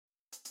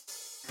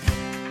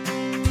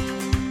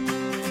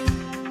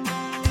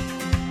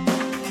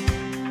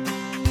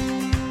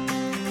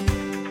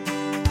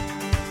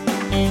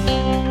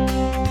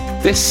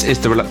This is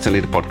the Reluctant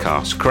Leader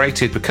podcast,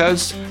 created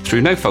because,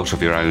 through no fault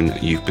of your own,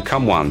 you've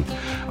become one.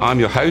 I'm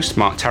your host,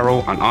 Mark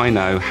Terrell, and I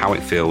know how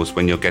it feels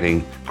when you're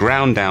getting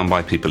ground down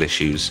by people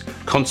issues,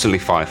 constantly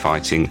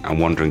firefighting and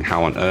wondering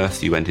how on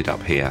earth you ended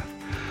up here.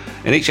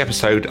 In each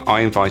episode,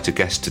 I invite a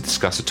guest to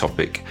discuss a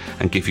topic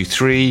and give you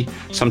 3,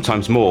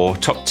 sometimes more,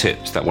 top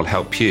tips that will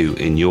help you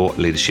in your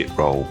leadership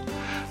role.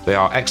 They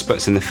are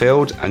experts in the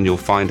field, and you'll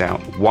find out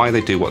why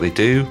they do what they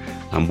do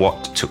and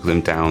what took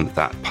them down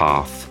that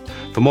path.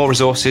 For more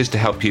resources to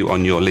help you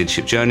on your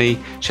leadership journey,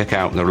 check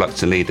out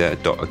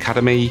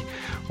thereluctantleader.academy,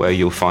 where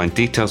you'll find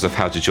details of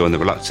how to join the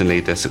Reluctant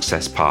Leader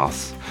Success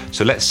Path.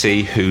 So let's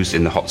see who's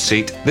in the hot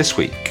seat this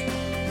week.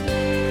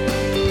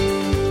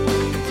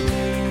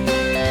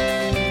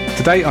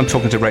 Today I'm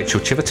talking to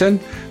Rachael Chiverton.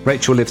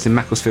 Rachael lives in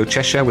Macclesfield,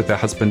 Cheshire with her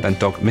husband and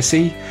dog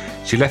Missy.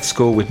 She left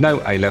school with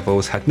no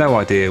A-levels, had no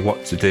idea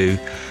what to do.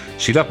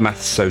 She loved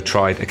maths, so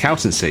tried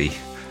accountancy.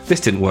 This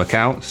didn't work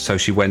out, so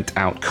she went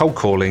out cold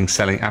calling,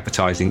 selling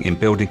advertising in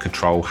building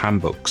control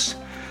handbooks.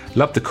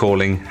 Loved the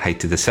calling,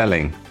 hated the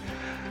selling.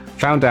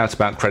 Found out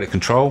about credit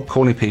control,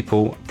 calling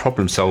people,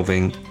 problem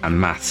solving and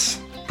maths.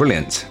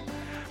 Brilliant.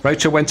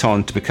 Rachael went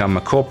on to become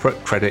a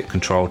corporate credit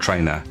control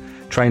trainer,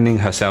 training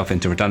herself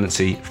into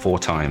redundancy 4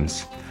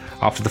 times.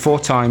 After the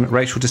 4th time,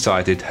 Rachael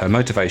decided her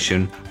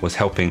motivation was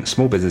helping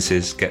small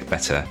businesses get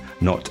better,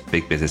 not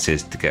big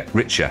businesses to get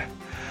richer.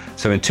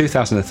 So in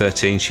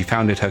 2013, she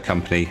founded her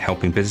company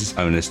helping business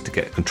owners to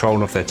get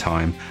control of their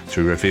time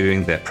through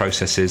reviewing their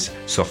processes,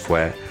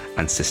 software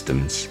and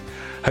systems.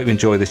 Hope you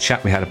enjoy this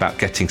chat we had about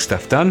getting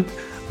stuff done,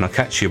 and I'll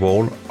catch you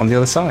all on the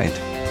other side.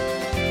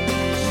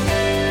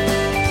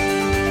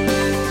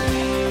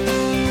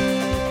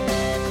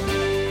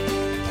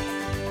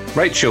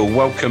 Rachael,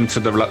 welcome to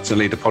the Reluctant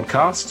Leader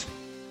podcast.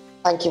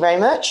 Thank you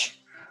very much.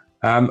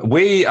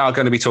 We are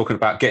going to be talking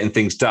about getting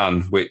things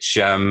done, which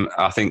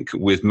I think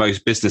with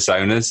most business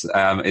owners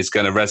is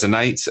going to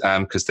resonate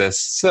because there's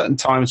certain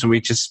times when we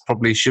just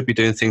probably should be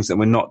doing things that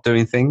we're not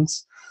doing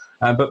things.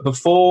 But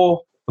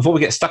before we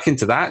get stuck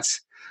into that,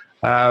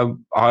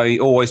 I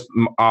always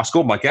ask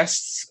all my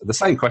guests the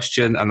same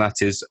question, and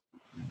that is,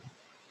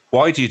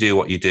 why do you do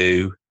what you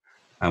do,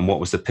 and what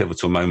was the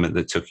pivotal moment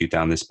that took you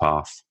down this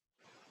path?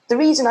 The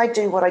reason I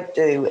do what I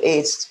do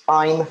is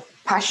I'm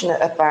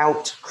passionate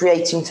about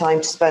creating time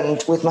to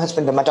spend with my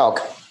husband and my dog.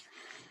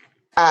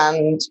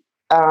 And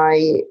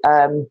I,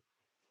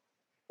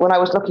 when I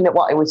was looking at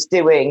what I was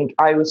doing,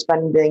 I was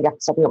spending, after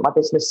setting up my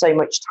business, so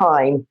much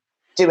time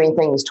doing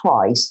things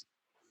twice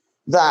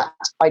that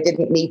I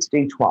didn't need to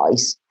do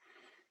twice.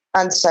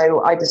 And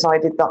so I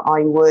decided that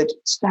I would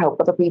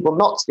help other people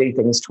not to do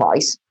things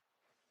twice.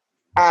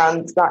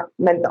 And that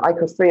meant that I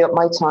could free up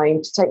my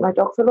time to take my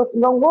dog for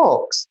long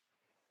walks.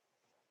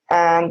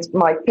 And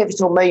my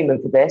pivotal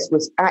moment for this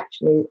was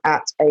actually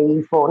at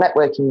for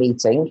networking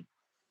meeting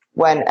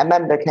when a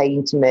member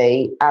came to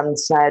me and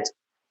said,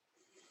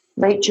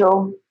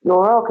 Rachael,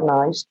 you're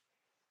organised,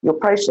 you're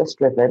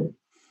process-driven,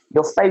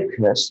 you're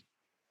focused,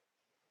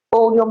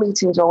 all your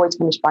meetings always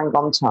finish bang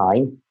on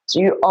time, so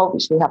you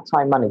obviously have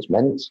time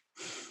management.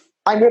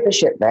 I'm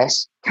rubbish at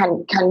this.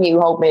 Can you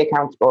hold me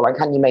accountable, and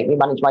can you make me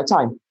manage my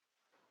time?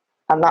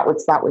 And that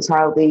was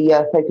how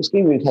the Focus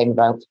Guru came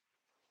about.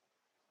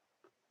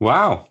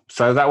 Wow.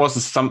 So that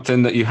wasn't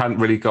something that you hadn't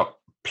really got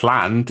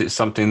planned. It's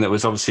something that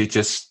was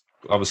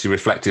obviously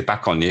reflected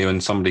back on you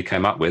and somebody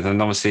came up with,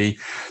 and obviously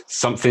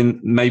something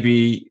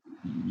maybe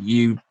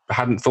you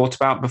hadn't thought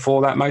about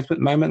before that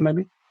moment,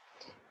 maybe?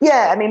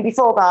 Yeah. I mean,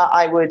 before that,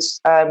 I was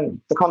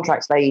the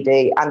contracts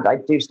lady, and I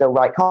do still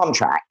write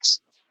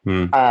contracts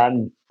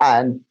and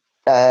terms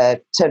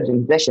and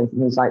conditions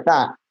and things like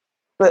that.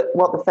 But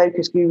what the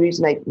Focus Gurus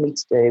enabled me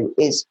to do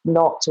is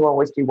not to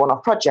always do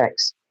one-off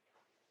projects.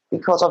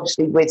 Because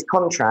obviously with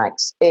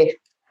contracts, if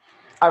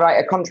I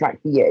write a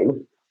contract for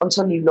you,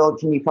 until you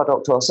launch a new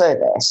product or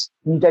service,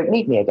 you don't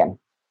need me again.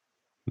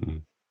 Mm-hmm.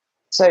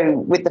 So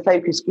with the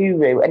Focus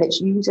Guru, and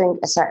it's using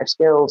a set of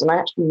skills, and I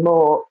actually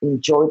more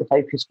enjoy the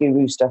Focus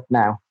Guru stuff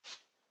now.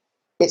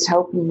 It's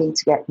helping me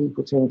to get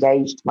people to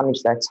engage, to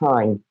manage their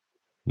time.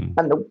 Mm-hmm.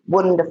 And the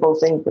wonderful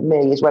thing for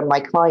me is when my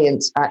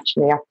clients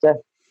actually, after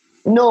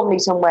normally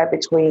somewhere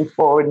between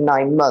 4 and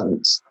 9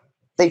 months,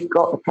 they've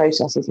got the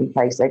processes in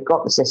place, they've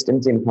got the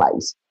systems in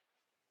place,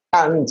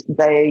 and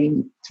they,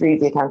 through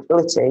the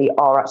accountability,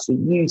 are actually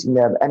using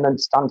them and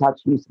understand how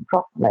to use them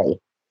properly.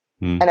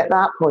 And at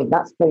that point,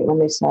 that's the point when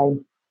they say,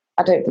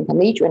 I don't think I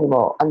need you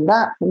anymore. And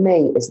that, for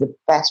me, is the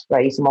best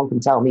phrase someone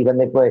can tell me when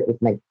they've worked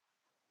with me.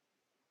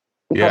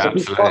 Because if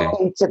you've got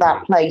into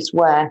that place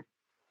where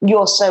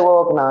you're so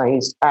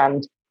organised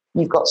and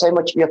you've got so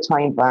much of your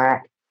time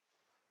back,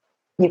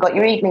 you've got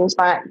your evenings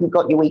back, you've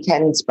got your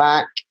weekends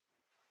back,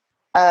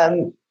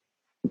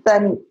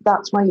 then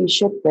that's where you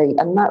should be.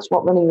 And that's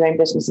what running your own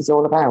business is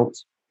all about.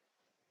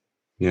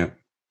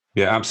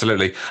 Yeah,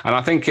 absolutely. And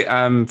I think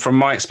from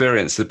my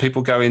experience that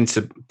people go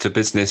into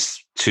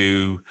business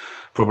to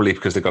probably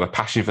because they've got a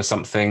passion for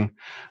something.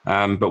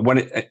 But when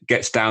it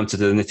gets down to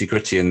the nitty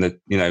gritty and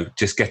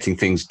just getting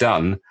things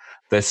done,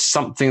 there's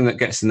something that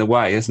gets in the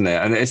way, isn't it?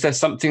 And is there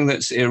something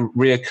that's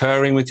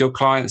reoccurring with your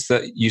clients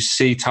that you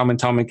see time and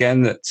time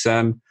again that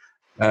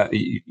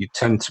you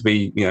tend to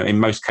be, in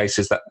most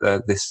cases that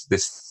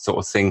this sort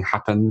of thing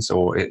happens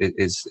or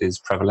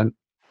is prevalent?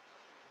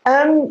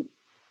 The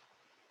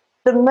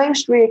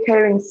most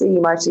reoccurring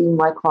theme I see in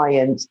my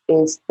clients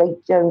is they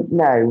don't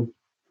know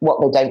what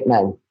they don't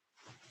know.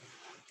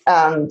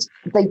 And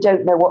they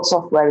don't know what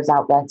software is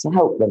out there to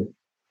help them.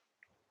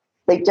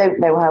 They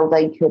don't know how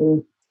they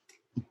can,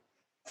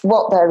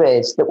 what there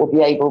is that will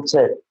be able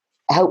to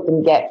help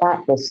them get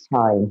back this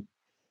time.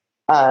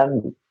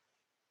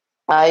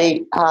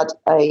 I had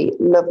a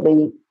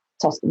lovely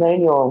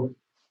testimonial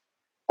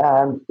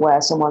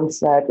where someone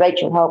said,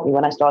 Rachel helped me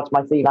when I started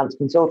my freelance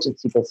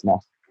consultancy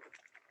business.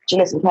 She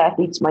listened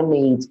carefully to my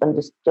needs,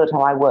 understood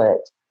how I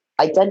worked,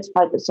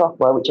 identified the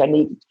software which I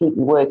needed to keep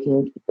me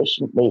working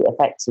efficiently,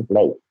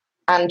 effectively,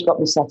 and got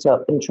me set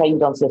up and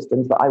trained on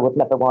systems that I would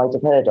never otherwise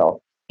have heard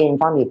of.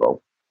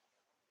 Invaluable.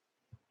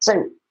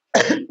 So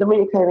the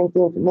recurring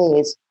thing for me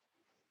is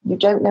you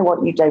don't know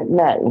what you don't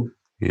know.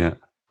 Yeah.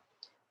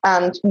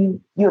 And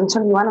you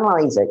until you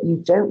analyze it, you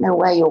don't know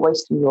where you're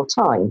wasting your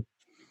time.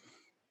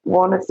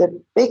 One of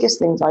the biggest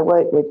things I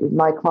work with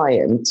my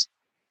clients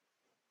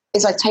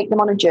is I take them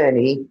on a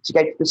journey to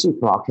go to the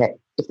supermarket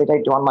if they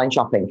don't do online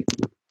shopping.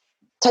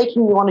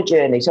 Taking you on a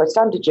journey. So a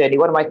standard journey,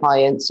 one of my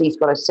clients, he's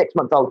got a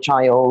 6-month-old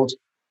child.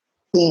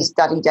 He's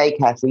daddy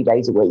daycare 3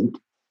 days a week.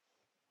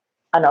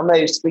 And on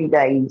those 3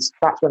 days,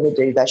 that's when they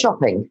do their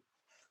shopping.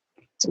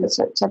 So I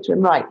said to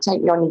him, right,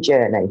 take me on your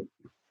journey.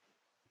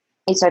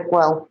 He said,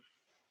 well,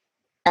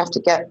 I have to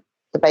get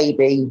the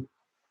baby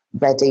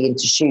ready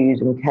into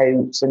shoes and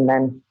coats and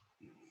then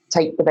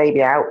take the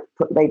baby out,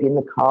 put the baby in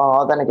the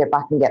car. Then I go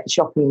back and get the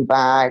shopping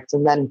bags.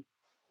 And then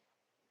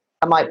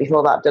I might,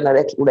 before that, have done a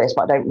little list,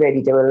 but I don't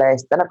really do a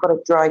list. Then I've got to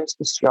drive to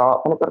the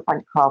shop. Then I've got to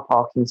find a car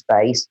parking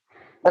space.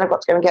 Then I've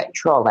got to go and get a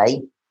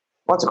trolley.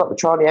 Once I've got the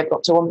trolley, I've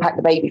got to unpack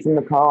the baby from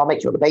the car,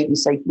 make sure the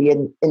baby's safely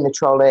in the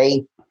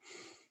trolley.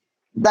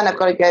 Then I've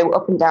got to go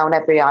up and down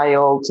every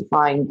aisle to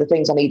find the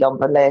things I need on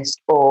the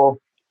list or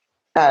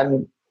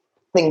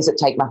things that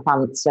take my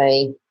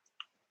fancy.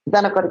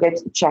 Then I've got to go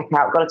to the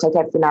checkout, got to take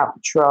everything out of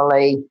the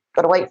trolley,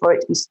 got to wait for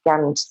it to be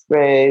scanned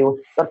through,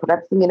 got to put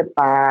everything in a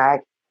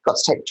bag, got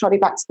to take the trolley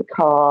back to the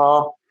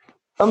car,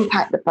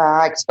 unpack the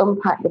bags,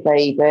 unpack the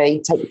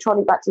baby, take the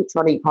trolley back to the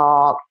trolley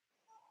park,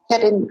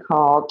 get in the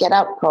car, get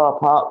out the car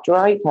park,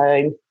 drive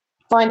home,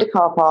 find a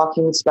car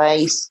parking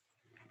space,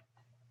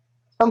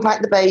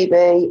 unpack the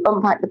baby,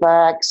 unpack the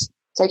bags,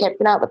 take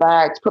everything out the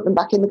bags, put them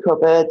back in the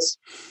cupboards.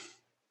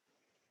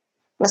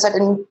 I said,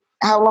 and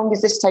how long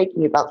is this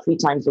taking you? About 3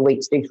 times a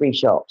week to do 3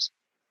 shops.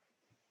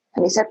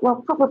 And he said,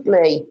 well,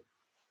 probably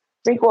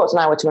 3/4 an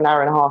hour to an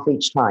hour and a half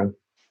each time.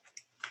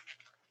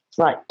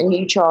 Right. And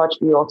you charge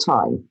for your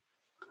time.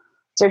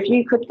 So if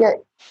you could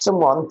get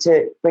someone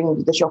to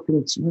bring the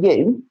shopping to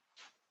you,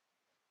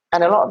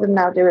 and a lot of them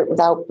now do it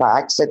without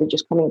bags, so they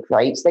just come in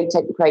crates. They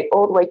take the crate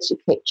all the way to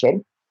the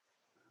kitchen.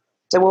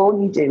 So all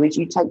you do is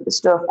you take the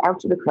stuff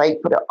out of the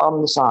crate, put it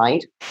on the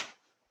side,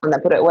 and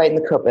then put it away in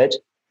the cupboard.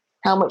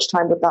 How much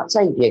time would that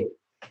save you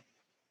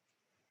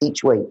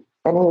each week?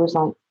 And he was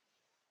like,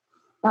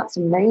 that's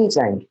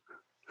amazing.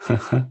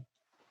 Because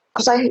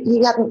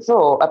he hadn't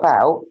thought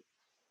about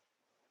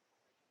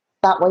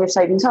that way of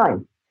saving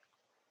time.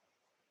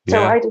 So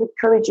Yeah. I'd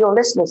encourage your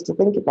listeners to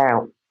think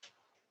about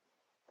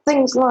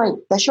things like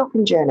their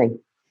shopping journey.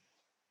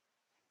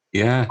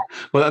 Yeah.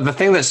 Well, the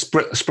thing that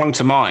sprung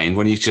to mind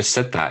when you just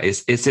said that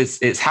is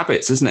it's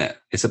habits, isn't it?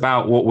 It's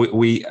about what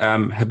we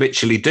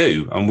habitually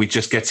do, and we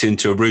just get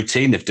into a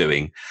routine of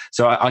doing.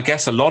 So I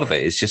guess a lot of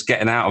it is just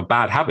getting out of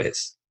bad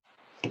habits.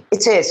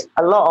 It is.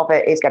 A lot of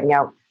it is getting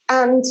out.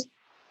 And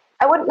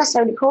I wouldn't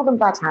necessarily call them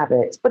bad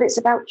habits, but it's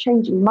about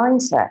changing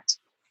mindset.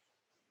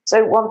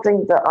 So one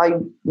thing that I,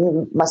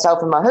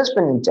 myself and my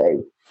husband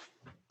do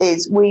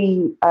is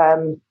we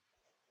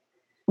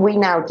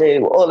now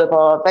do all of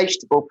our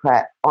vegetable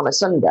prep on a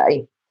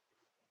Sunday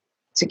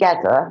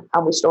together,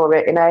 and we store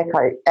it in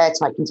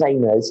airtight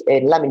containers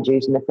in lemon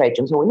juice in the fridge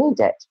until we need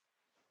it.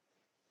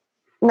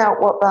 Now,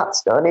 what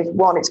that's done is,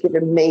 one, it's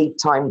given me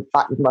time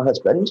back with my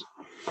husband.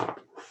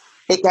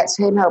 It gets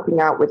him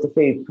helping out with the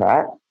food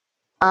prep,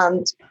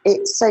 and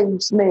it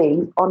saves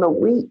me on a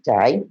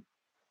weekday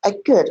a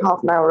good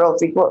half an hour or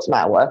 3/4 an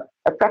hour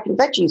of prepping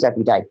veggies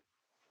every day.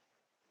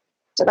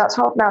 So that's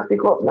half an hour,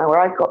 3/4 an hour.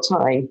 I've got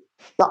time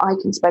that I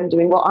can spend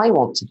doing what I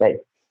want to do.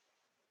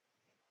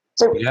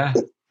 So Yeah.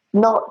 It's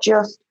not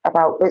just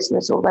about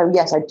business, although,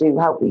 yes, I do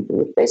help people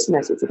with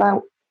business. It's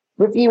about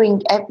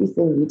reviewing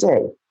everything you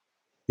do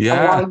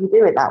and why you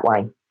do it that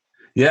way.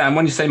 Yeah. And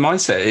when you say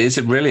mindset, is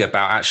it really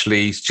about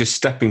actually just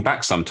stepping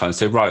back sometimes?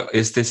 So, right,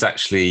 is this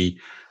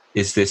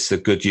a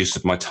good use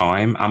of my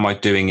time? Am I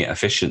doing it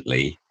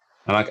efficiently?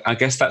 And I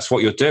guess that's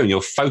what you're doing.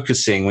 You're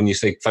focusing, when you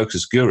say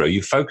focus guru,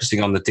 you're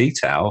focusing on the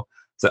detail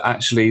that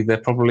actually they're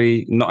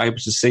probably not able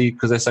to see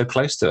because they're so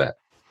close to it.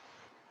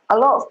 A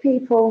lot of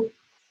people,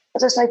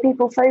 as I say,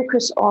 people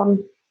focus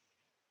on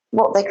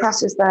what they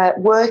class as their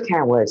work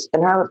hours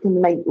and how it can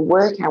make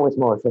work hours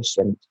more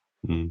efficient.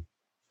 Mm.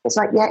 It's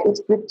like, yeah,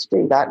 it's good to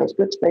do that. It's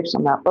good to focus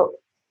on that. But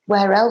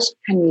where else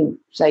can you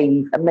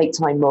save and make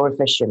time more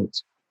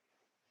efficient?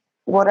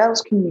 What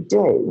else can you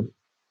do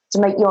to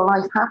make your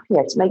life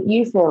happier, to make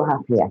you feel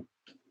happier,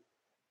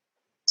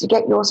 to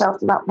get yourself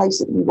to that place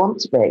that you want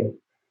to be?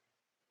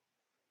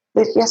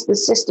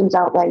 There's systems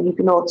out there. You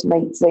can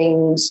automate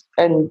things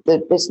and the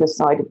business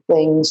side of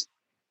things.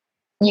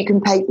 You can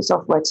pay for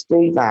software to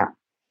do that.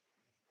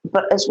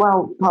 But as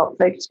well, part of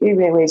the Focus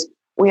Guru is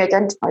we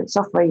identify the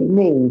software you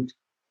need.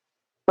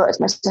 But as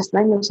my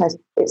testimonial says,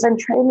 it's then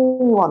training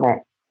you on it.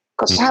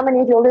 Because how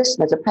many of your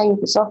listeners are paying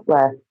for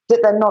software that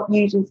they're not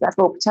using to their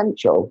full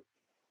potential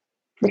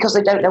because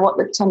they don't know what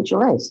the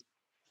potential is?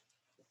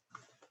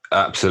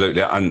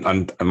 Absolutely,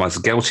 and I'm as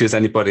guilty as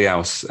anybody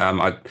else.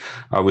 I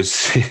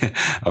was,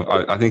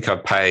 I think I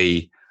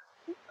pay,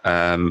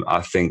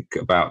 I think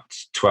about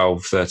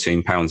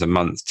 £12-13 a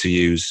month to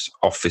use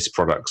Office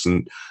products,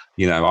 and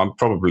I'm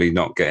probably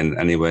not getting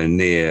anywhere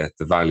near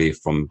the value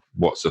from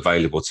what's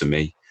available to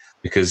me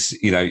because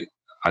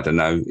I don't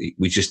know,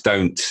 we just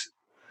don't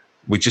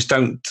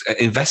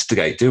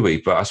investigate, do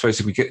we? But I suppose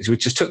if we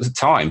just took the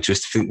time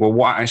just to think, well,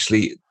 what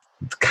actually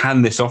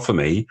can this offer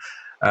me?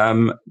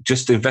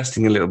 Just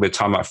investing a little bit of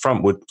time up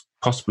front would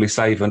possibly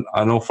save an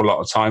awful lot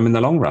of time in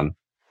the long run.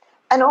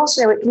 And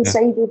also it can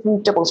save you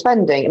from double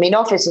spending. I mean,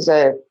 Office is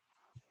a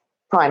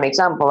prime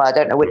example. I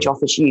don't know which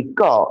Office you've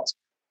got,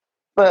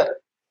 but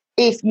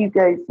if you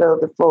go for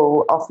the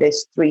full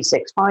Office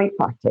 365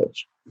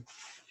 package,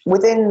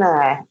 within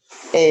there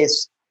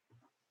is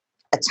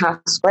a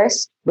task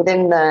list,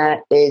 within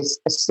there is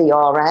a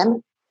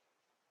CRM,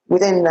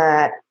 within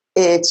there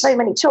is so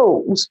many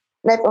tools.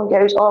 And everyone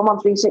goes, oh, I'm on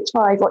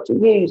 365. What do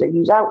you use? I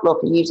use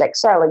Outlook. I use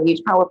Excel. I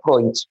use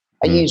PowerPoint.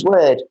 I use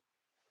Word.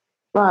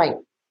 Right.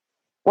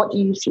 What do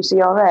you use for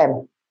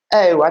CRM?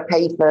 Oh, I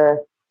pay for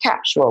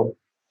Capsule.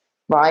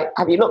 Right.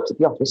 Have you looked at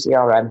the Office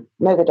CRM?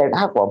 No, they don't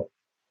have one.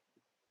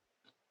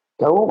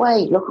 Go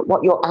away. Look at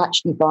what you're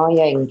actually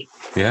buying.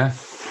 Yeah.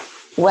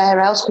 Where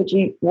else could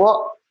you,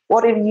 what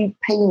are you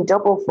paying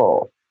double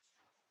for?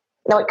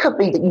 Now, it could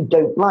be that you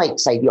don't like,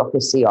 say, the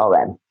Office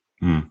CRM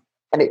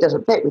and it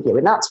doesn't fit with you,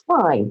 and that's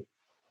fine.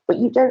 But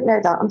you don't know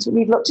that until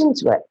you've looked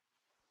into it.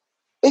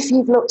 If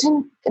you've looked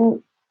in,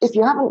 and if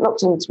you haven't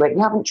looked into it, you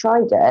haven't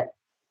tried it,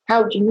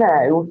 how do you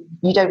know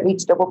you don't need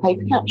to double pay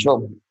for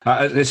Capsule?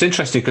 It's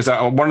interesting because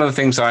one of the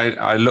things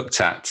I looked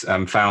at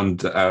and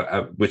found,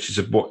 which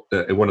is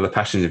one of the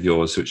passions of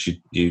yours, which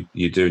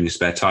you do in your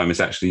spare time,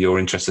 is actually you're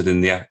interested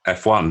in the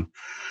F1,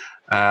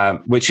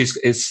 which is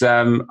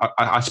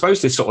I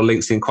suppose this sort of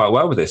links in quite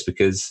well with this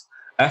because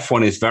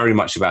F1 is very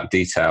much about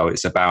detail.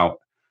 It's about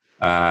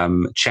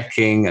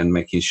checking and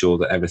making sure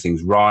that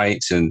everything's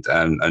right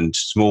and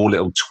small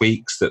little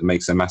tweaks that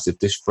makes a massive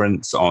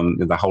difference on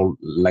the whole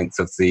length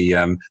of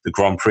the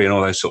Grand Prix and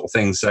all those sort of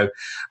things. So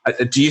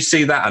do you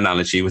see that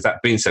analogy with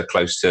that being so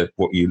close to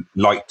what you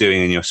like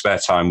doing in your spare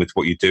time with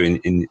what you do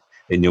in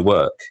your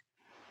work?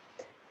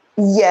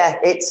 Yeah,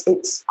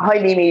 it's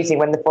highly amusing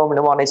when the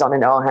Formula One is on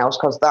in our house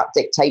because that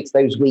dictates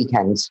those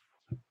weekends.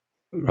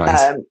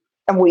 Right.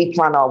 And we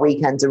plan our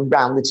weekends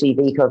around the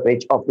TV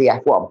coverage of the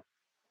F1.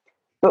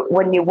 But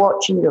when you're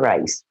watching the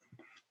race,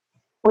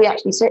 we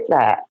actually sit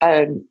there,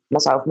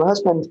 myself and my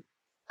husband,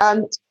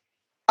 and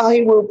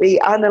I will be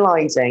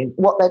analysing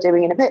what they're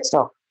doing in a pit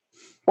stop,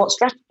 what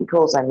strategy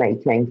calls they're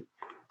making.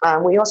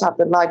 And we also have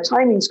the live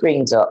timing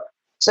screens up.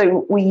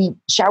 So we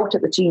shout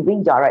at the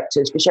TV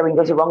directors for showing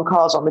us the wrong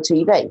cars on the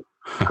TV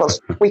because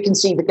we can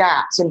see the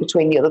gaps in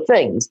between the other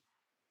things.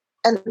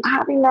 And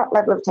having that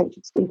level of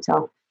attention to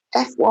detail,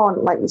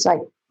 F1, like you say,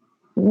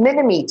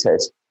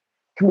 millimetres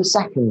can be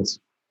seconds.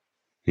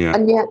 Yeah.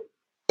 And yet,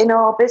 in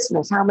our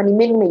business, how many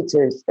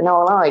millimetres in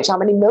our lives, how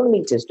many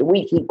millimetres do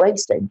we keep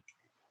wasting?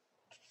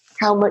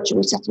 How much are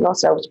we setting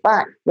ourselves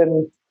back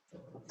from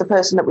the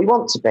person that we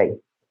want to be?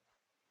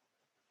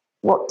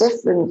 What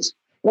difference?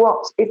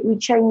 What if we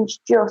change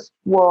just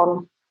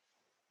one,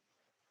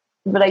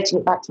 relating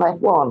it back to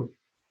F1,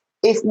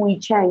 if we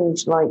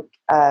change like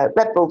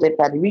Red Bull did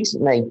fairly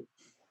recently,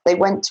 they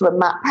went to a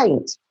matte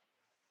paint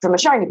from a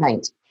shiny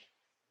paint.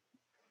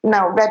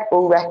 Now, Red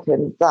Bull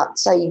reckon that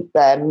saved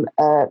them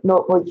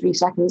 0.3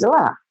 seconds a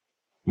lap.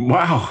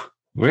 Wow,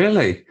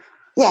 really?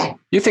 Yeah.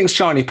 You think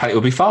shiny paint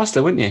will be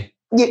faster, wouldn't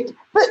you?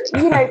 But,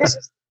 this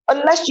is,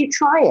 unless you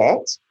try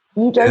it,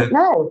 you don't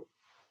know.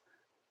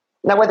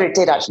 Now, whether it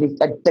did actually,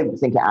 I don't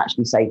think it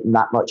actually saved them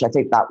that much. I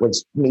think that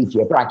was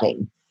media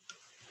bragging.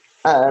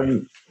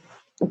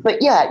 But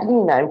yeah,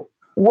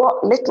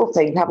 what little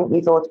thing haven't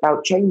you thought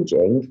about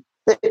changing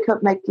that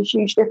could make a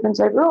huge difference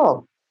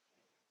overall?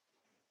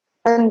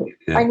 And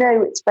I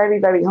know it's very,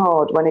 very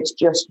hard when it's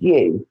just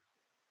you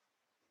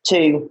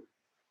to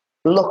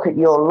look at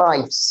your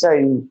life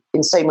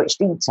in so much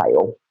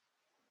detail.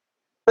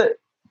 But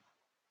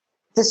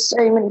there's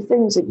so many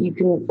things that you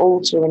can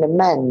alter and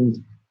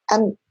amend.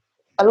 And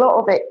a lot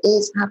of it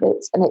is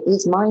habits and it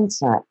is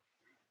mindset.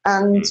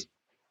 And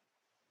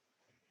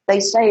They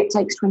say it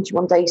takes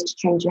 21 days to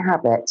change your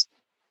habit.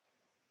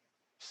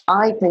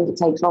 I think it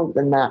takes longer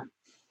than that,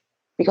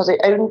 because it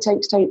only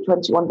takes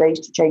 21 days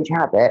to change your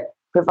habit,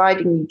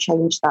 providing you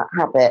change that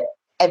habit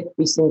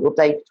every single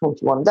day for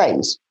 21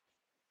 days.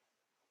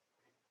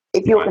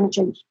 If you're going to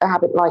change a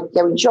habit like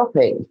going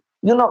shopping,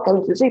 you're not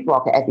going to the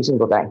supermarket every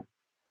single day.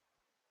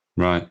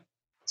 Right.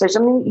 So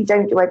something that you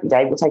don't do every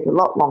day will take a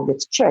lot longer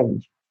to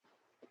change.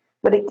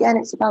 But again,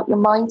 it's about your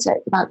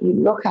mindset, about you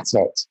look at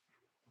it.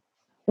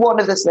 One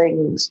of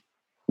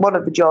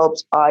the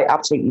jobs I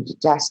absolutely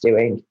detest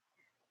doing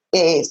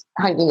is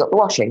hanging up the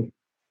washing.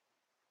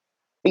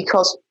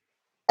 Because,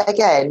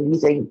 again, you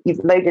think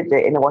you've loaded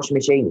it in the washing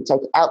machine, you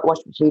take it out the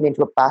washing machine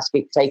into a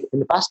basket, take it from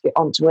the basket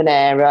onto an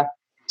area,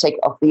 take it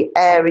off the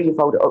area, you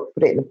fold it up,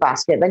 put it in the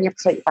basket, then you have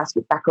to take the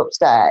basket back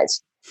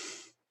upstairs.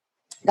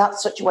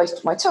 That's such a waste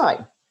of my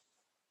time.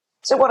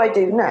 So what I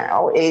do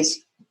now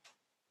is,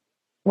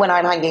 when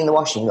I'm hanging the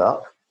washing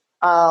up,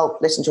 I'll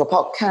listen to a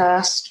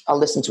podcast, I'll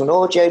listen to an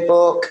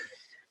audiobook.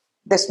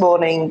 This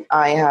morning,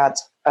 I had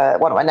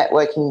one of my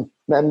networking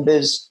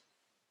members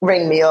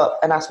ring me up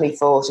and ask me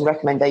for some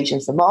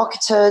recommendations for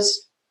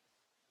marketers.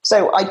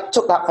 So I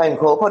took that phone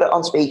call, put it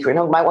on speaker, and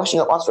hung my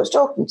washing up whilst I was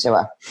talking to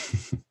her.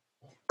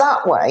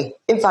 That way,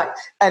 in fact,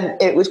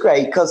 and it was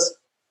great because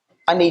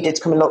I needed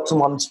to come and look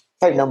someone's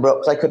phone number up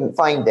because I couldn't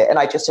find it. And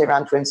I just turned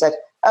around to her and said,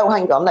 "Oh,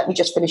 hang on, let me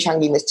just finish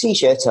hanging this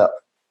T-shirt up."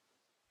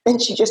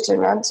 And she just turned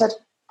around and said,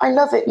 "I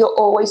love it. You're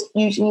always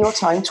using your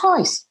time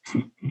twice."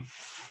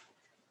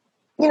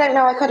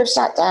 Now I could have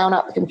sat down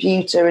at the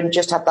computer and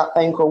just had that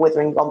phone call with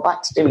her and gone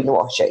back to doing the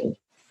washing.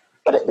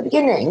 But at the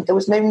beginning, there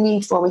was no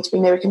need for me to be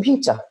near a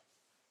computer.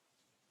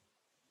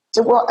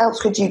 So what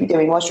else could you be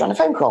doing whilst you're on a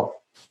phone call?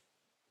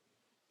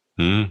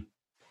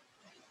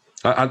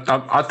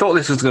 I thought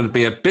this was going to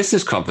be a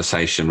business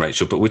conversation,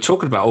 Rachel, but we're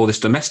talking about all this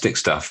domestic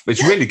stuff.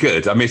 It's really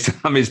good. I mean,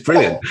 it's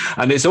brilliant,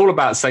 and it's all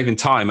about saving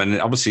time.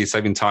 And obviously,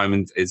 saving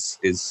time is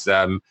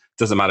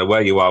doesn't matter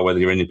where you are, whether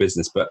you're in your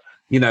business. But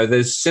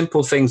there's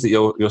simple things that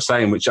you're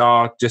saying which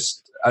are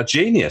just a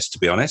genius, to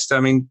be honest. I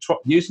mean,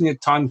 using your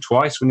time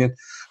twice when you're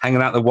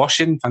hanging out the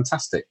washing,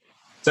 fantastic.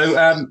 So,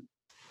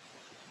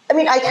 I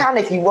mean, I can,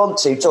 if you want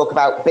to, talk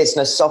about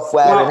business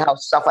software and how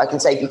software can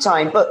save you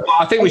time. But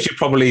I think we should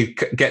probably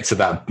get to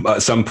that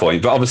at some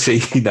point. But obviously,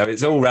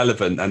 it's all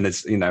relevant, and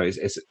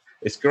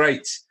it's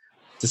great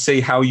to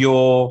see how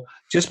you're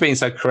just being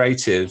so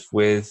creative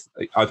with.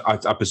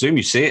 I presume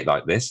you see it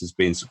like this as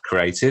being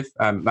creative.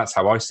 That's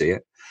how I see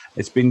it.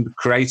 It's been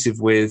creative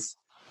with,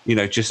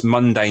 just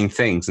mundane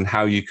things and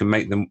how you can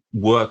make them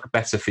work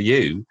better for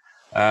you,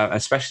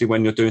 especially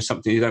when you're doing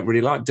something you don't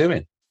really like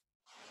doing.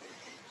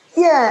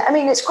 Yeah, I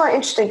mean, it's quite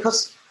interesting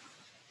because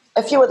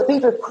a few other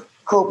people have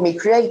called me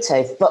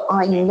creative, but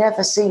I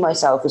never see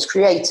myself as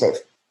creative,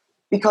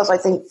 because I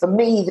think for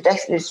me, the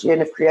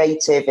definition of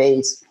creative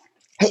is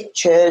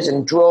pictures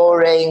and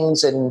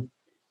drawings and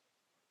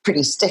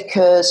pretty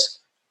stickers.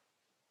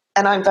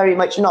 And I'm very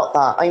much not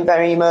that. I'm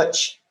very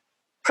much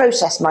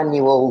process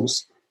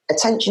manuals,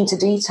 attention to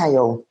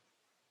detail,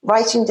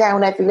 writing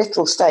down every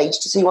little stage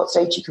to see what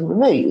stage you can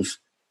remove.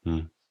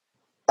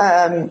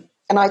 And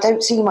I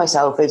don't see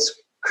myself as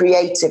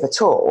creative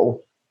at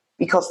all,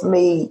 because for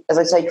me, as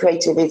I say,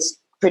 creative is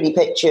pretty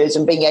pictures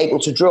and being able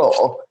to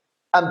draw.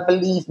 And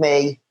believe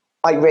me,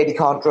 I really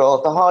can't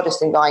draw. The hardest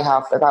thing I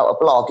have about a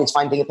blog is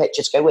finding a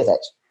picture to go with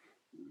it.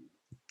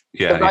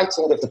 The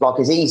writing of the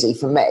blog is easy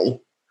for me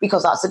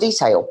because that's the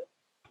detail.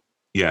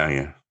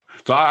 Yeah.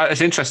 So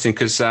it's interesting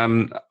because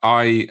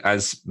I,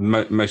 as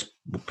most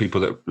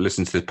people that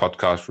listen to this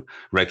podcast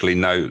regularly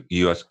know,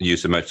 you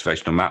use the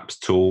motivational maps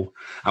tool,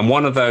 and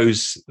one of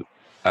those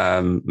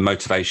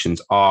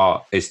motivations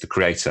is the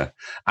creator,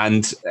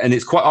 and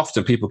it's quite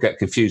often people get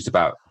confused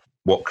about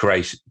what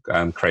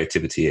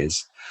creativity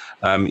is.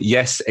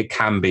 Yes, it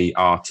can be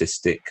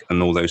artistic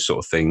and all those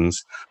sort of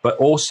things, but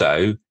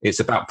also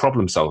it's about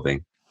problem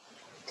solving.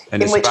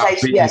 And it's about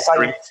being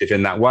creative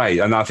in that way.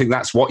 And I think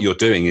that's what you're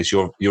doing, is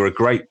you're a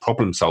great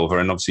problem solver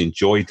and obviously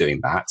enjoy doing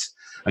that.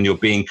 And you're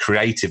being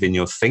creative in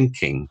your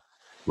thinking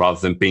rather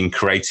than being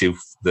creative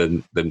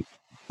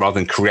rather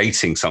than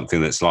creating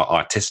something that's like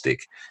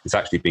artistic. It's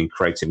actually being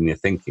creative in your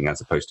thinking as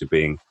opposed to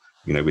being,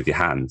 with your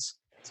hands.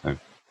 So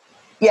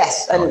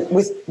yes, and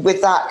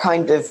with that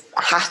kind of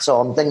hat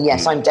on, then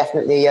yes, I'm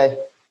definitely a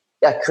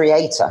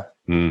creator.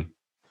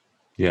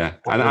 Yeah,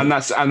 and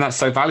that's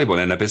so valuable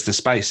in a business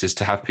space, is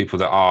to have people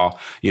that are,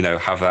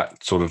 have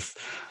that sort of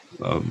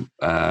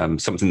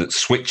something that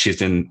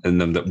switches in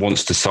them, that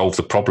wants to solve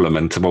the problem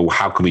and to, well,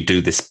 how can we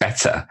do this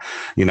better?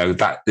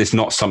 That is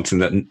not something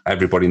that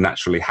everybody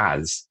naturally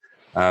has,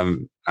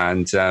 and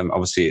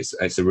obviously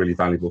it's a really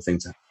valuable thing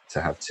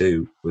to have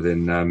too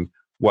within.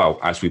 Well,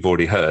 as we've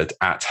already heard,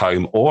 at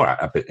home or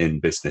in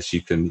business,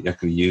 you can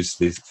use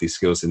these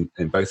skills in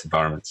both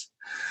environments.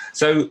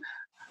 So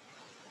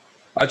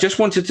I just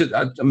wanted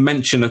to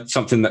mention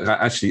something that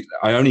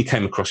I only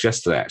came across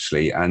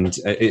yesterday, and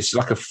it's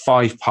like a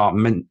 5-part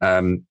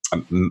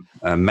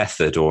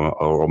method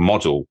or a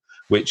model,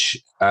 which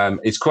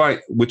is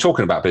we're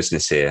talking about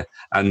business here.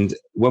 And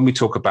when we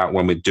talk about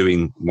when we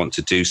want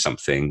to do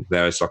something,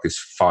 there's like this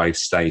 5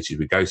 stages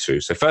we go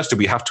through. So firstly,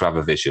 we have to have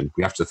a vision.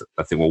 We have to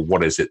think, well,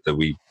 what is it that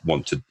we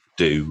want to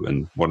do,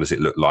 and what does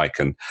it look like,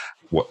 and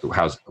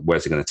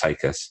where's it going to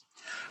take us?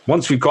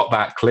 Once we've got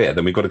that clear,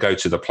 then we've got to go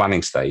to the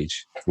planning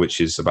stage,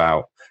 which is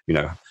about,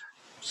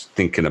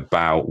 thinking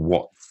about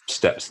what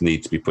steps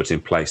need to be put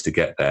in place to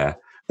get there.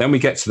 Then we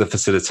get to the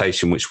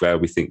facilitation, where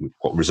we think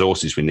what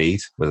resources we need,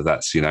 whether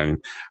that's,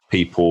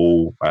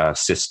 people,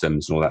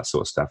 systems, and all that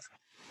sort of stuff.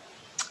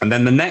 And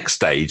then the next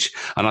stage,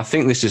 and I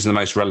think this is the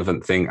most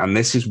relevant thing, and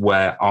this is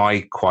where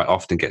I quite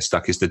often get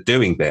stuck, is the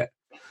doing bit.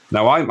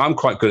 Now, I'm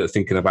quite good at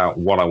thinking about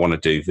what I want to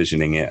do,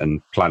 visioning it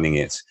and planning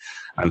it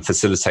and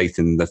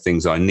facilitating the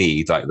things I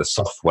need, like the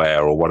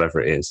software or whatever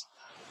it is.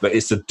 But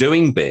it's the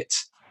doing bit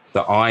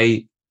that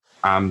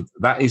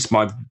that is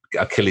my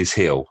Achilles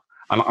heel.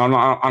 And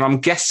I'm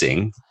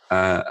guessing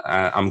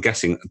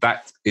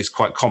that is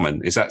quite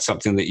common. Is that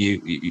something that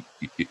you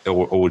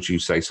or would you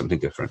say something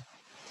different?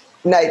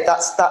 No,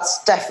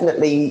 that's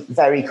definitely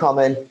very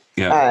common.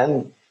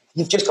 Yeah.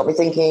 You've just got me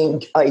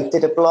thinking. I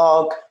did a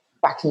blog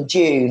back in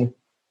June,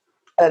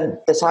 and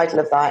the title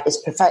of that is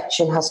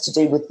 "Perfection has to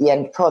do with the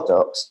end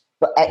product,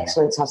 but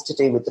excellence has to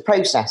do with the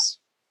process."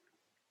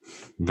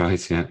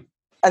 Right. Yeah.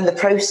 And the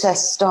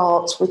process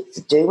starts with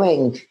the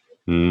doing,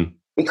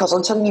 because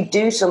until you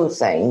do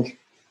something,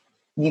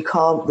 you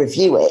can't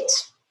review it.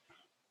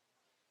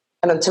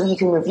 And until you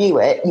can review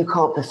it, you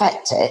can't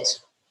perfect it.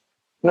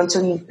 And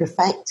until you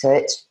perfect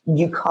it,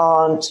 you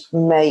can't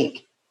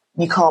make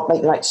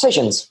the right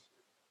decisions.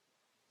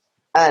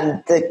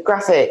 And the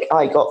graphic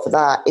I got for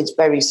that is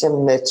very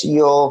similar to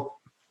your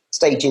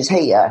stages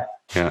here.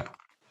 Yeah.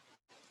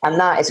 And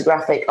that is a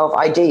graphic of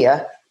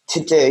idea to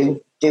do,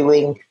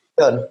 doing,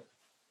 done.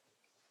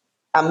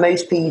 And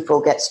most people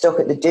get stuck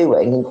at the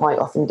doing and quite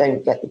often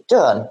don't get the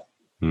done.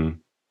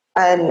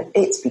 And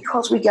it's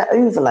because we get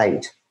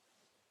overload.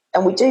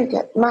 And we do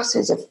get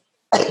masses of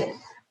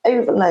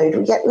overload.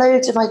 We get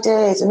loads of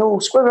ideas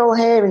and squirrel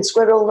here and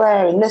squirrel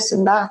there and this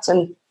and that.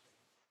 And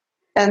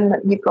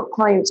you've got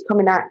clients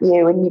coming at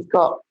you, and you've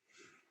got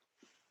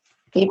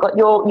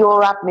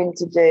your admin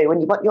to do,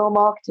 and you've got your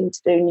marketing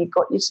to do, and you've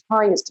got your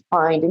suppliers to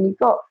find, and you've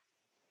got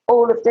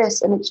all of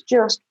this, and it's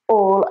just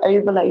all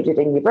overloaded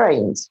in your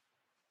brains.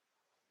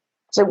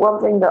 So one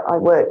thing that I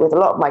work with a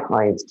lot of my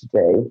clients to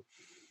do,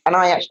 and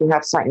I actually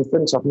have sat in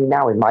front of me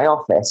now in my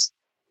office,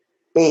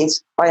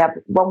 is I have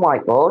one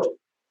whiteboard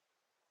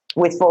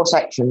with 4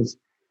 sections.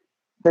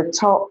 The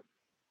top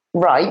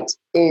right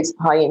is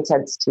high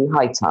intensity,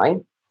 high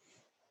time.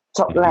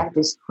 Top left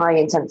is high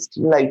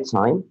intensity, low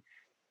time.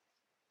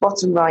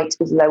 Bottom right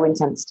is low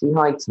intensity,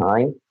 high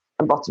time.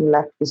 And bottom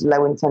left is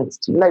low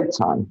intensity, low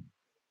time.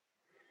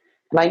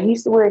 And I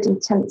use the word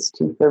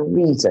intensity for a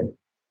reason,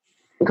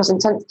 because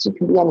intensity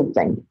can be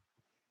anything.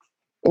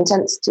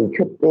 Intensity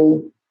could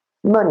be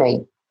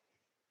money.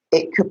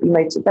 It could be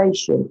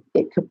motivation.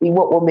 It could be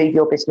what will move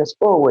your business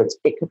forward.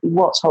 It could be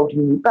what's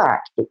holding you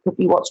back. It could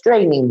be what's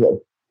draining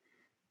you.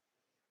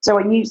 So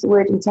I use the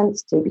word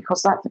intensity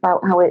because that's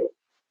about how it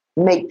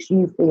makes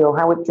you feel,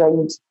 how it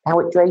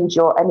drains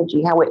your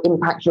energy, how it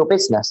impacts your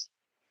business.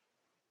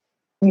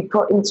 You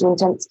put into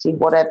intensity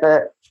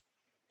whatever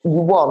you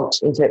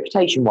want,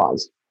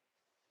 interpretation-wise.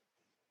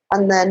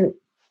 And then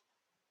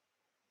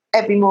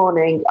every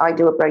morning I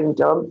do a brain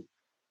dump.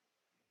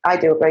 I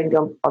do a brain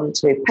dump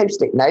onto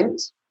Post-it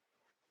notes,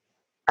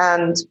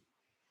 and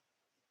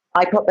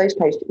I put those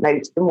Post-it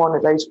notes in one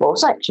of those 4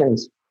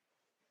 sections.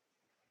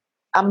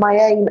 And my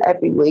aim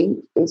every week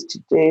is to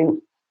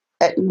do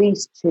at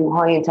least 2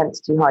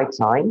 high-intensity high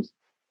times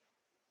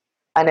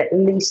and at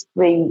least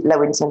 3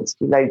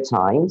 low-intensity low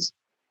times.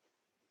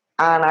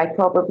 And I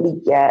probably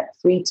get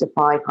 3 to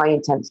 5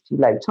 high-intensity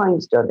low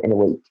times done in a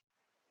week.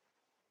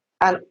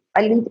 And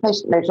I leave the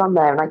Post-it notes on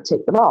there and I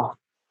tick them off.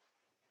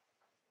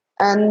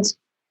 And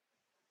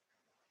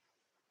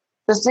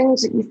the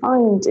things that you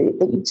find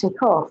that you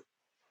tick off,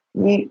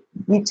 you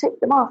tick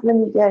them off and then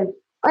you go,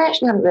 I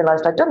actually haven't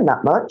realised I've done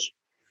that much.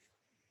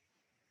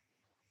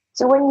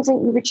 So when you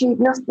think you've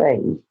achieved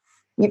nothing,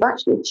 you've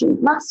actually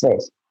achieved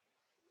masses.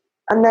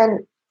 And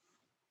then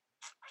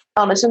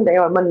on a Sunday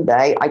or a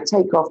Monday, I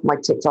take off my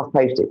ticked off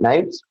Post-it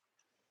notes.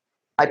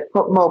 I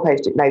put more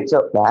Post-it notes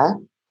up there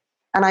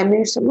and I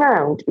move some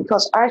around,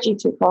 because as you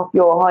tick off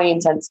your high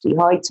intensity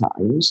high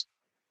times,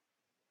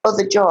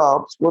 other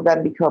jobs will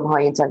then become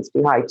high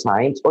intensity high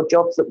times, or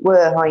jobs that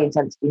were high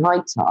intensity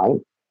high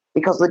time,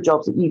 because the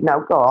jobs that you've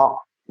now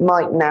got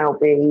might now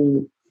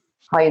be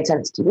high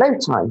intensity low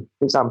time,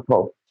 for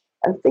example.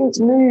 And things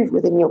move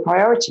within your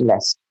priority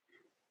list.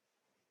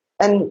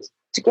 And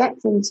to get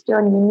things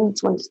done, you need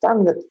to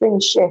understand that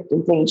things shift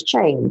and things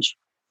change.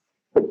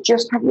 But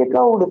just have your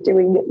goal of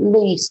doing at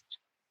least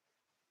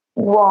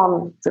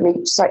 1 from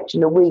each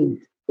section a week.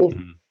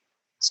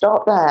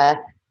 Start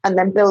there and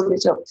then build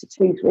it up to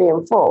 2, 3,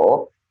 and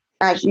 4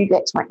 as you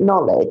get to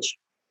acknowledge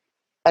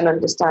and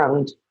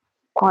understand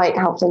quite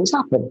how things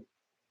happen.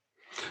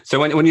 So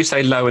when you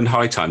say low and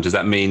high time, does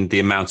that mean the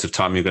amount of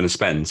time you're going to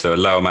spend? So a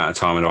low amount of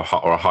time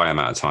or a high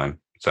amount of time?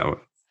 So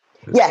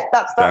yeah,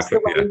 that's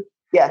the way.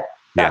 Yeah,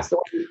 that's the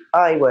way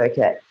I work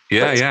it.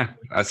 Yeah.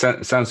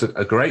 That sounds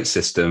a great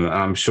system.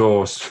 I'm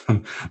sure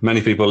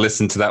many people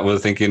listen to that were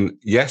thinking,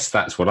 yes,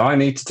 that's what I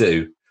need to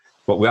do.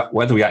 But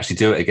whether we actually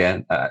do it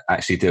again,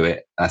 that's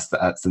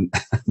the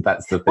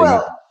thing.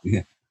 Well,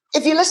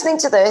 if you're listening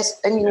to this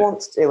and you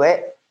want to do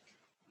it,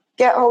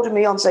 get hold of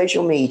me on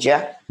social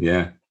media.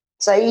 Yeah.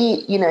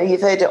 Say,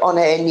 you've heard it on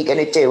here and you're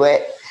going to do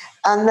it.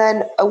 And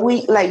then a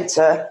week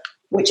later,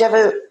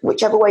 whichever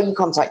way you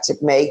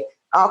contacted me,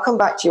 I'll come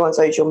back to you on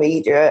social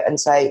media and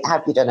say,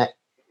 have you done it?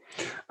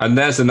 And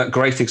there's a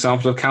great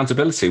example of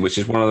accountability, which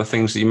is one of the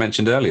things that you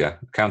mentioned earlier,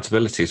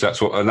 accountability. So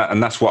that's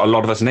what a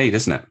lot of us need,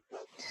 isn't it?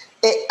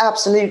 It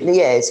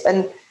absolutely is.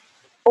 And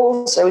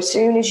also, as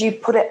soon as you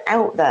put it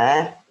out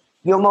there,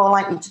 you're more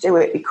likely to do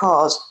it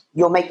because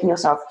you're making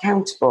yourself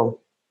accountable.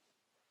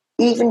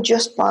 Even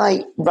just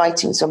by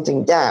writing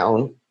something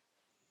down,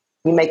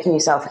 you're making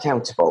yourself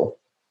accountable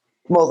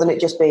more than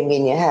it just being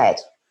in your head.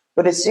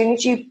 But as soon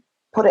as you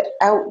put it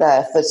out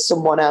there for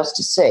someone else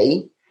to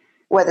see,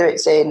 whether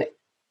it's in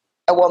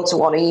a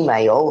one-to-one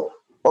email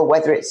or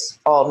whether it's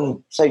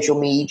on social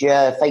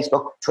media,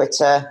 Facebook,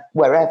 Twitter,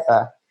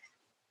 wherever,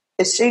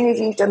 as soon as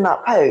you've done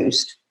that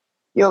post,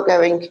 you're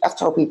going, I've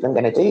told people I'm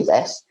going to do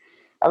this.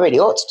 I really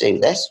ought to do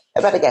this.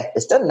 I better get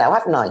this done now,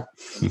 haven't I?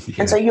 Yeah.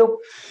 And so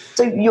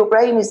your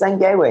brain is then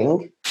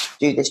going,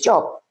 do this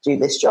job, do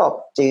this job,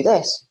 do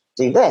this,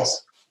 do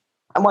this.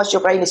 And whilst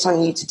your brain is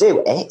telling you to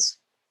do it,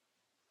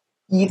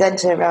 you then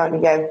turn around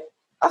and go,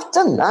 I've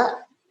done that.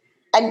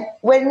 And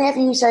whenever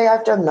you say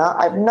I've done that,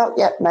 I've not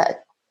yet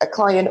met a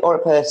client or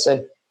a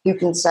person who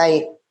can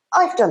say,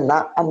 I've done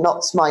that and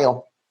not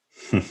smile.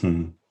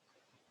 And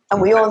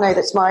we all know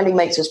that smiling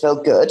makes us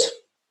feel good.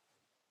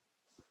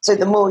 So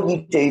the more you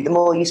do, the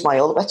more you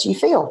smile, the better you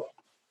feel.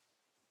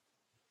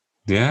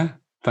 Yeah,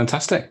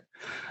 fantastic.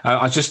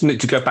 I just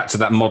need to go back to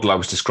that model I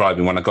was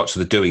describing when I got to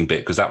the doing bit,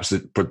 because that was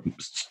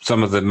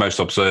some of the most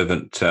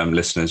observant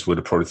listeners would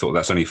have probably thought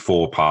that's only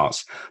 4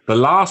 parts. The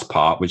last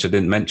part, which I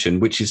didn't mention,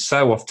 which is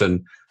so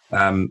often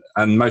and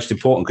most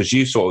important, because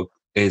you sort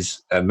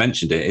of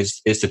mentioned it,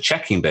 is the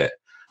checking bit.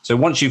 So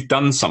once you've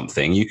done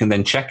something, you can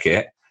then check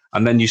it,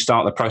 and then you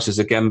start the process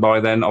again by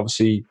then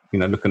obviously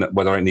looking at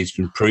whether it needs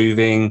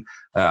improving,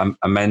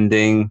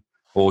 amending,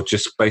 or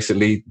just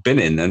basically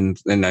binning and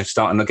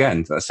starting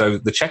again. So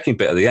the checking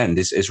bit at the end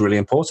is really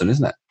important,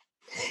 isn't it?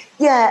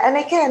 Yeah, and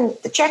again,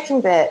 the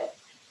checking bit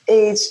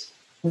is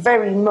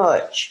very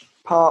much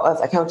part of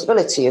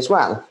accountability as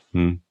well.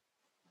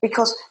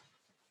 Because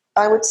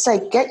I would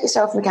say get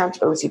yourself an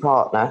accountability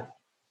partner,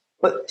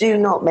 but do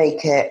not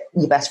make it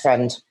your best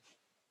friend.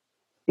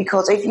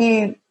 Because if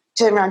you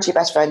turn around to your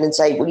best friend and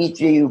say, will you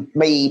do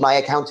me, my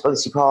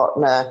accountability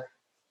partner,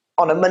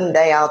 on a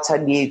Monday, I'll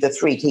tell you the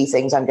 3 key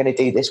things I'm going to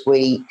do this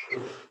week.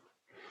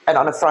 And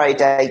on a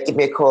Friday, give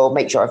me a call,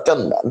 make sure I've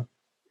done them.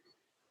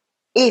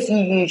 If you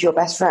use your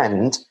best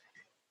friend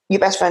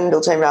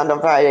will turn around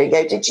on Friday and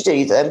go, did you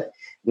do them?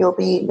 You'll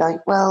be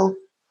like, well,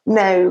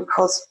 no,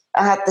 because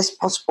I had this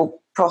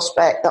possible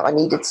prospect that I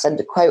needed to send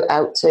a quote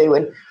out to,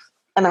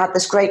 and I had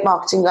this great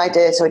marketing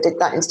idea, so I did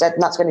that instead,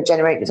 and that's going to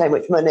generate me so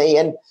much money,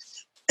 and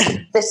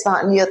this,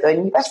 that, and the other.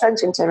 And your best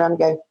friend's going to turn around and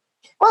go,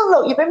 well,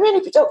 look, you've been really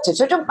productive,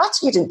 so it doesn't matter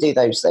you didn't do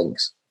those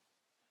things.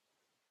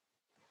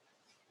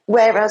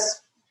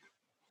 Whereas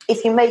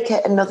if you make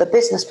it another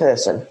business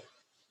person,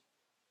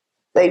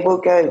 they will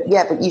go,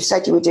 yeah, but you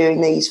said you were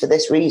doing these for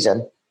this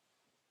reason.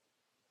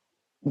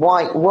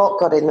 Why? What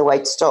got in the way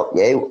to stop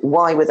you?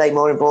 Why were they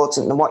more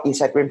important than what you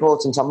said were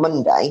important on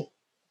Monday?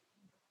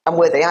 And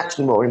were they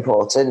actually more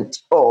important?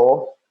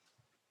 Or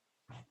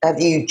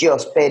have you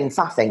just been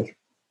faffing?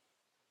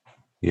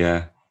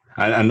 Yeah.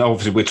 And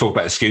obviously we're talking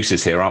about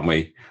excuses here, aren't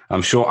we?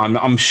 I'm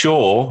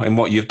sure in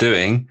what you're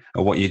doing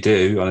or what you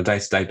do on a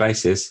day-to-day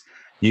basis,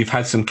 you've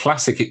had some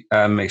classic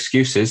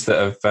excuses that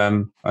have,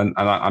 and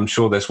I'm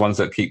sure there's ones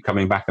that keep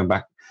coming back and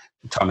back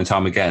time and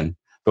time again.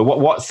 But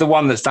what's the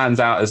one that stands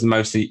out as the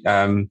most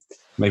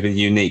maybe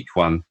unique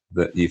one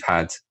that you've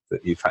had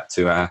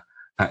to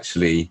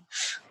actually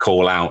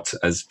call out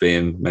as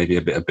being maybe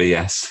a bit of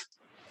BS?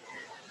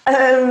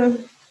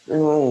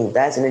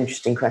 There's an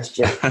interesting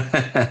question.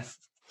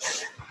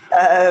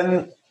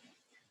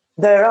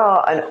 There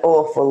are an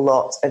awful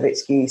lot of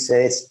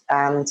excuses,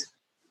 and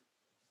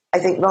I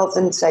think rather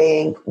than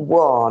saying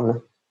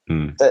one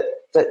that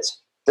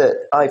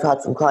I've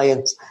had from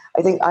clients,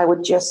 I think I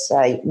would just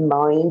say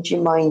mind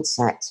your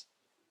mindset.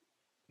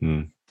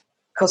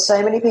 Because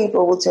so many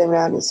people will turn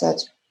around and said,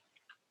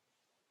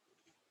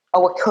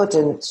 oh, I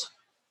couldn't,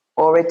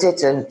 or I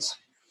didn't,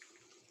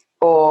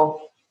 or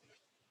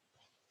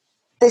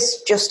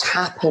this just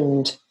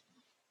happened.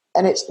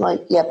 And it's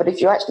like, yeah, but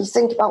if you actually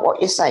think about what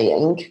you're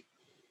saying,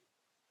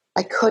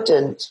 I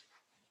couldn't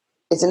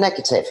is a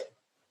negative.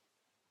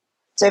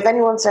 So if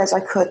anyone says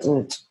I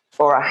couldn't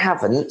or I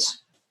haven't,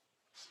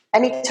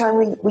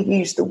 anytime we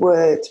use the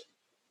word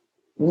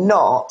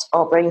not,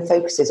 our brain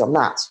focuses on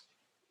that.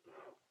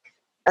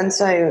 And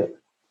so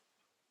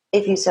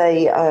if you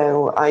say,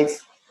 oh,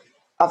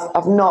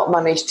 I've not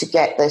managed to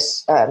get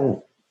this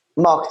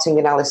marketing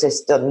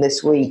analysis done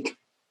this week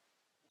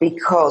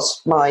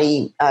because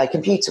my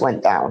computer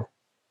went down.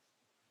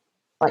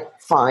 Like,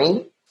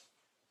 fine.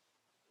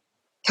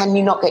 Can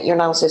you not get your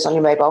analysis on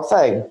your mobile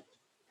phone?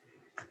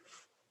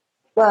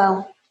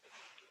 Well,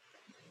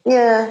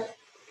 yeah,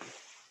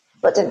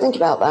 but didn't think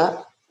about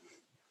that.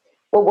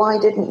 Well, why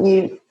didn't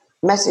you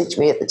message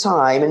me at the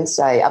time and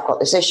say, I've got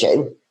this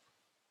issue?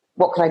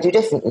 What can I do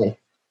differently?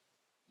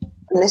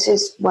 And this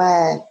is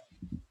where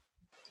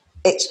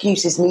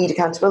excuses need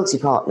accountability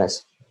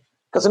partners.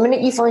 Because the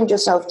minute you find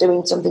yourself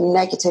doing something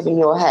negative in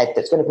your head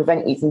that's going to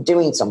prevent you from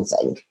doing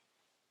something,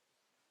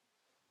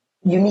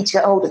 you need to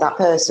get hold of that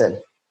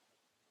person.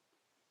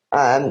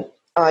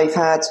 I've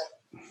had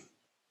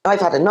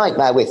a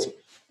nightmare with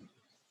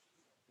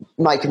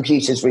my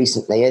computers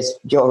recently, as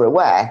you're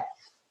aware.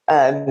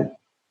 I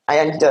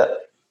ended up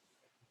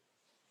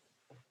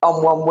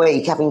on 1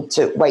 week having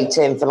to wait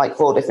in for like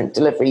 4 different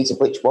deliveries, of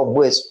which one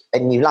was a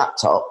new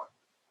laptop.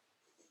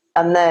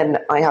 And then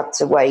I had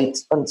to wait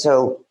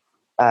until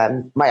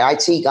my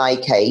IT guy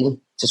came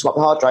to swap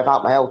the hard drive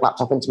out my old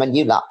laptop into my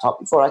new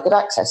laptop before I could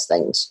access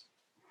things.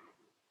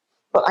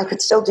 But I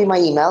could still do my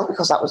email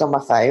because that was on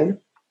my phone.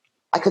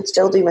 I could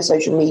still do my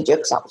social media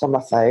because that was on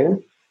my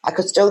phone. I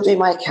could still do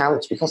my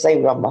accounts because they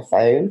were on my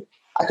phone.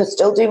 I could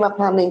still do my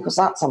planning because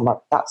that's on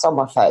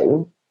my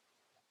phone.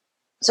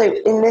 So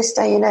in this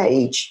day and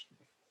age,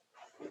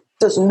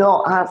 does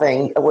not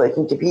having a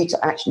working computer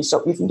actually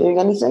stop you from doing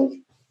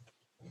anything?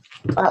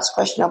 That's a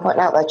question I'm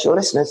putting out there to your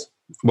listeners.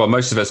 Well,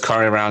 most of us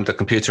carry around a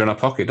computer in our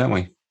pocket, don't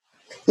we?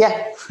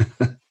 Yeah.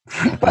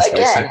 But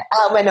again,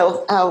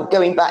 how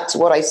going back to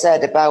what I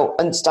said about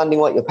understanding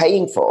what you're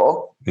paying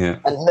for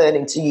and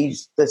learning to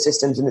use the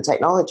systems and the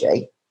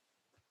technology,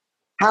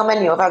 how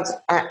many of us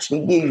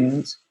actually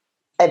use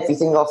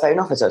everything our phone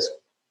offers us?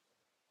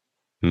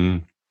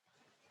 Mm.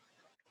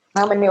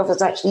 How many of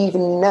us actually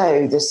even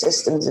know the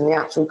systems and the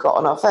apps we've got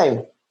on our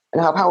phone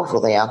and how powerful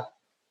they are?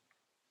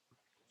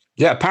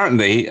 Yeah,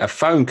 apparently a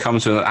phone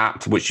comes with an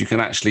app which you can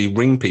actually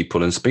ring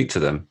people and speak to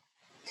them.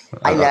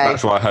 I know.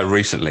 That's what I heard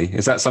recently.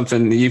 Is that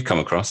something that you've come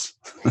across?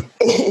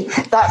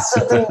 That's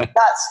something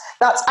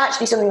that's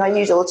actually something I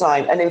use all the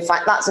time. And in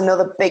fact, that's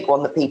another big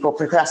one that people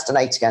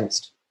procrastinate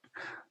against,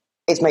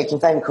 is making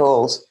phone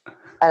calls.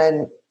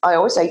 And I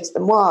always say to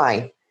them,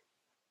 why?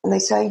 And they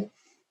say,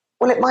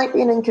 well, it might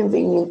be an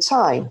inconvenient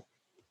time.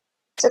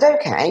 I said,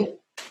 okay.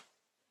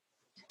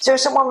 So if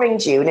someone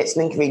rings you and it's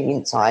an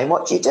inconvenient time,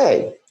 what do you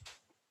do?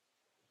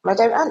 And I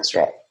don't answer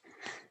it.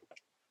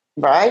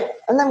 Right?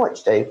 And then what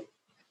do you do?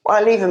 Well,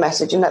 I leave a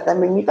message and let them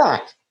ring me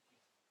back.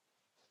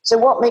 So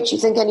what makes you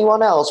think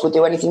anyone else would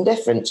do anything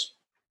different?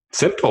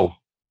 Simple.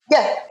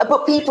 Yeah,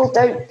 but people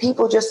don't.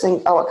 People just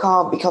think, oh, I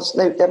can't because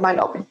they might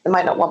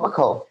not want my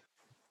call.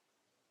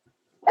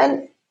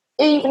 And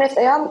even if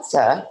they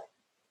answer,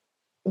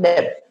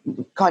 they're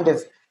kind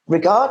of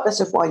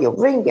regardless of why you're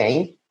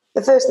ringing,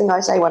 the first thing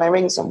I say when I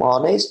ring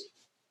someone is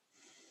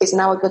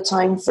now a good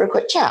time for a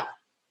quick chat?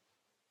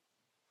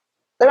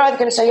 They're either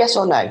going to say yes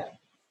or no.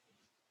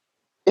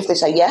 If they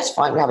say yes,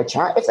 fine, we have a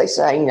chat. If they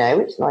say no,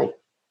 it's like,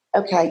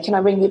 okay, can I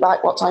ring you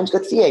back? What time's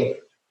good for you?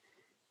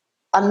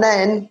 And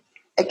then,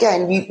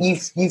 again,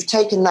 you've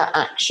taken that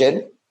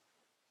action.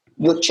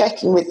 You're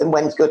checking with them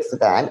when's good for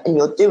them, and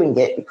you're doing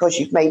it because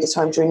you've made a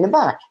time to ring them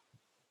back.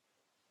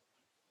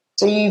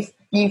 So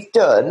you've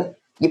done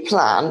your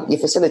plan, you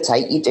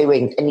facilitate, you're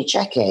doing, and you're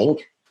checking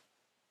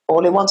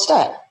all in one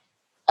step.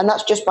 And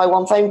that's just by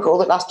one phone call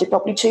that lasted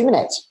probably 2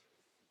 minutes.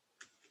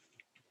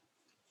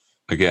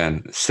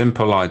 Again,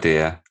 simple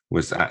idea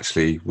would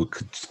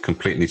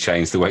completely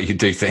change the way you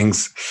do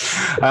things.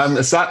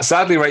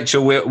 Sadly,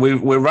 Rachel,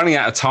 we're running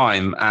out of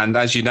time. And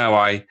as you know,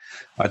 I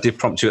did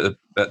prompt you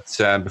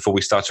before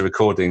we started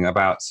recording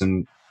about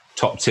some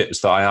top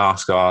tips that I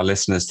ask our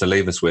listeners to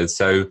leave us with.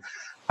 So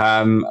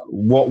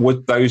what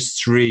would those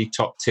 3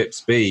 top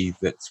tips be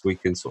that we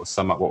can sort of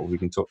sum up what we've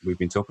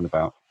been talking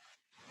about?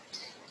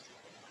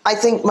 I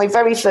think my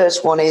very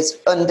first one is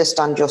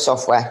understand your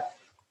software.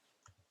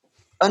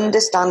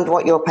 Understand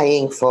what you're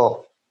paying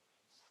for.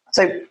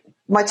 So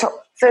my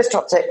first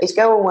top tip is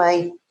go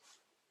away,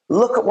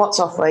 look at what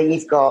software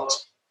you've got,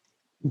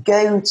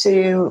 go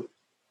to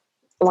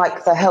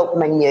like the help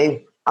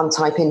menu and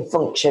type in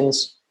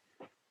functions.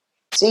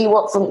 See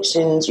what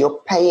functions you're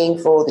paying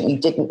for that you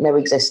didn't know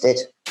existed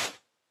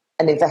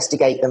and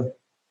investigate them.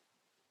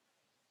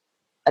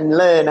 And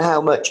learn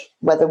how much,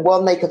 whether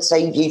 1, they could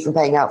save you from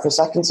paying out for a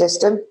second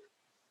system,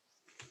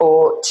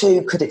 or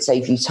 2, could it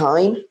save you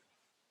time?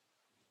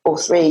 Or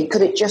 3,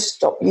 could it just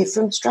stop you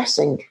from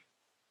stressing?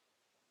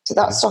 So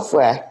that's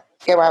software.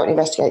 Go out and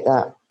investigate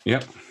that.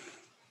 Yep.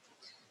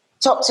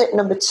 Top tip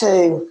number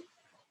 2,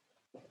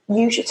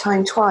 use your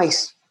time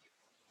twice.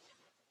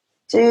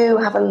 Do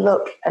have a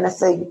look and a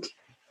think,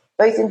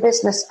 both in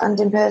business and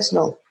in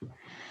personal.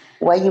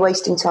 Where are you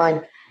wasting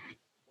time?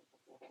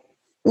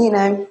 You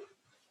know,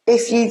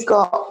 if you've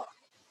got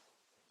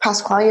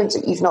past clients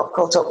that you've not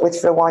caught up with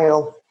for a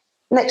while,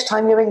 next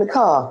time you're in the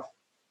car,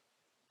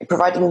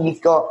 providing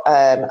you've got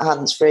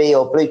hands-free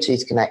or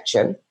Bluetooth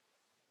connection,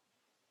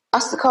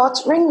 ask the car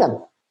to ring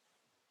them.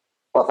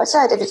 What have I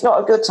said? If it's not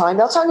a good time,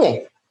 they'll tell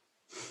you.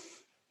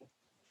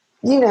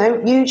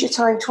 Use your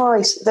time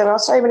twice. There are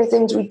so many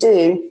things we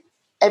do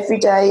every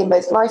day in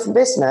both life and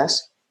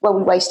business where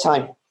we waste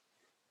time.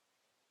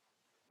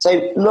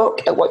 So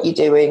look at what you're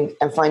doing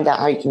and find out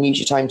how you can use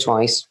your time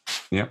twice.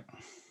 Yeah.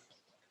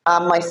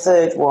 And my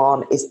third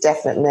one is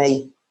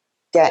definitely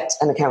get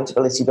an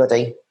accountability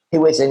buddy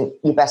who isn't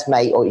your best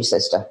mate or your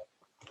sister.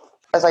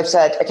 As I've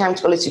said,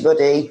 accountability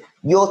buddy,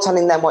 you're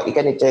telling them what you're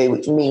going to do,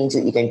 which means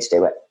that you're going to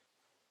do it.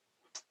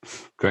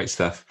 Great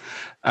stuff.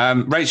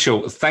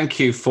 Rachael, thank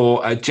you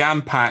for a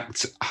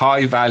jam-packed,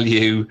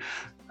 high-value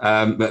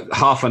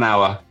half an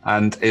hour.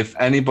 And if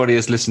anybody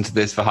has listened to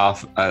this for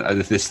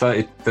this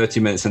 30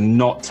 minutes and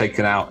not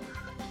taken out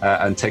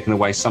and taken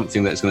away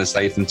something that's going to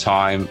save them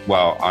time,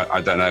 well,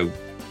 I don't know.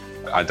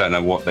 I don't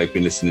know what they've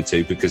been listening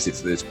to, because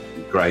it's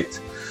great.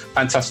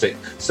 Fantastic.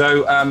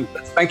 So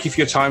thank you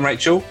for your time,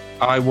 Rachael.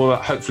 I will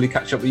hopefully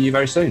catch up with you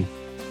very soon.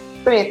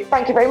 Brilliant.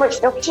 Thank you very much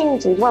for the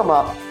opportunity. Well,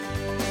 Mark.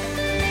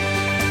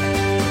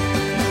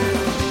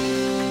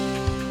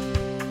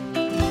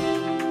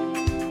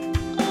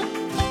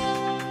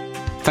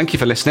 Thank you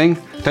for listening.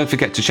 Don't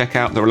forget to check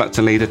out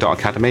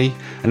thereluctantleader.academy.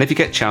 And if you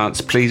get a chance,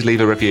 please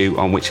leave a review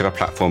on whichever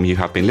platform you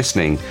have been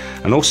listening.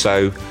 And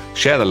also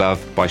share the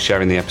love by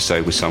sharing the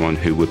episode with someone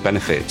who would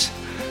benefit.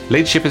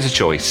 Leadership is a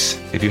choice.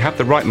 If you have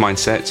the right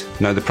mindset,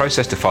 know the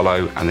process to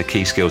follow, and the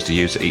key skills to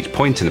use at each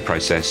point in the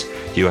process,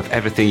 you have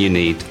everything you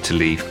need to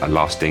leave a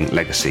lasting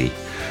legacy.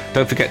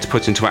 Don't forget to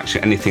put into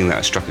action anything that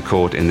has struck a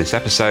chord in this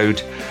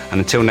episode.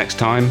 And until next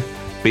time,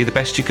 be the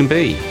best you can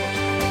be.